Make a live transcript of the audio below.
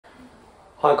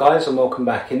Hi guys and welcome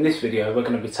back. In this video we're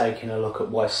going to be taking a look at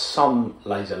why some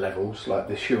laser levels, like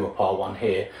the Schumacher one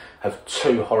here, have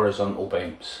two horizontal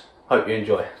beams. Hope you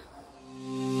enjoy.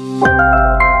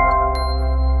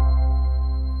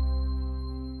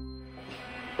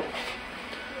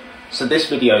 So this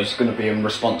video is going to be in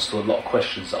response to a lot of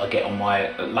questions that I get on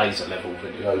my laser level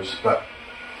videos, but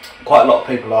quite a lot of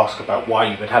people ask about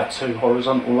why you would have two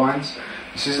horizontal lines.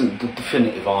 This isn't the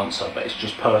definitive answer, but it's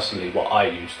just personally what I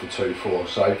use the two for.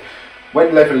 So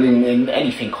when levelling in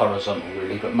anything horizontal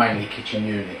really, but mainly kitchen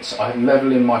units, I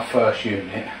level in my first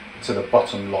unit to the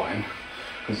bottom line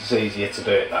because it's easier to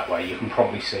do it that way. You can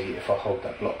probably see if I hold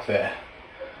that block there,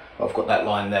 I've got that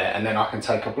line there, and then I can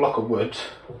take a block of wood,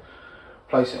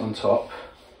 place it on top,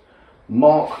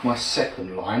 mark my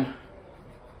second line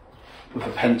with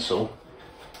a pencil,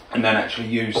 and then actually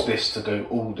use this to do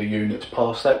all the units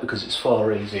past that, because it's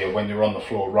far easier when you're on the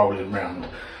floor rolling round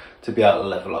to be able to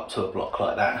level up to a block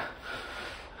like that.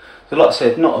 So like I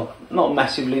said, not a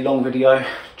massively long video,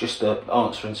 just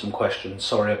answering some questions.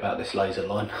 Sorry about this laser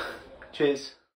line. Cheers.